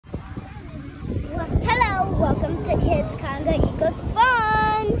Welcome to Kids&Kanga equals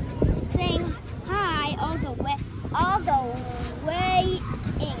fun. Saying hi all the way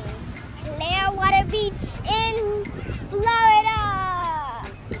in Clearwater Beach in Florida.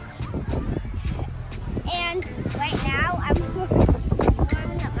 And right now I'm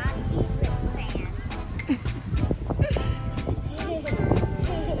warming up my feet with sand.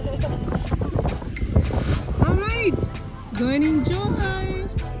 All right, go and enjoy.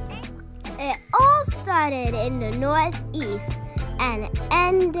 It all started in the Northeast and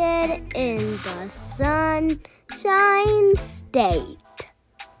ended in the Sunshine State.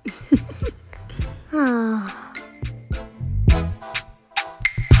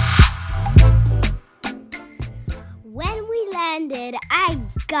 When we landed, I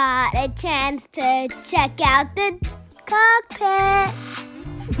got a chance to check out the cockpit.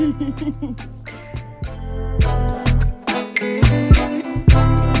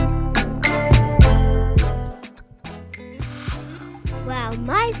 Wow,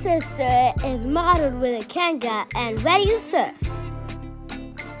 my sister is modeled with a kanga and ready to surf.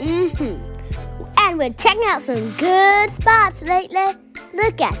 And we're checking out some good spots lately.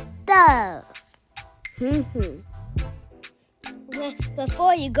 Look at those.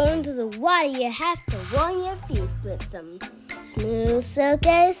 Before you go into the water, you have to warm your feet with some smooth,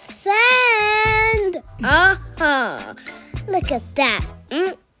 silky sand. Look at that.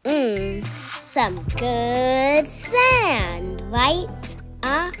 Some good sand, right?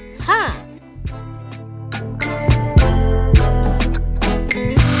 Oh,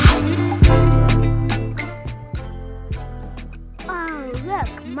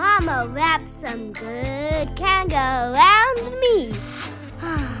 look, Mama wrapped some good kanga around me.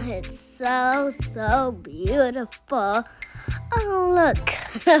 It's so beautiful. Oh, look.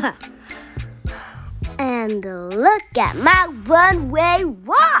 And look at my runway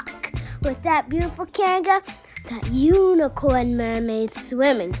walk with that beautiful kanga, that unicorn mermaid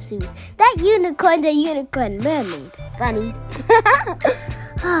swimming suit. That unicorn's a unicorn mermaid, funny.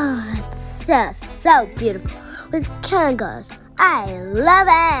 Oh, it's so beautiful. With kangas, I love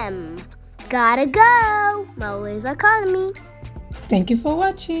them. Gotta go. My waves are calling me. Thank you for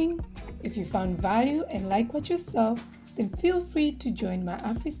watching. If you found value and like what you saw, then feel free to join my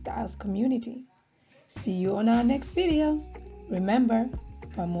MaAfriStyles community. See you on our next video. Remember,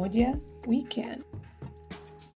 pamoja we can.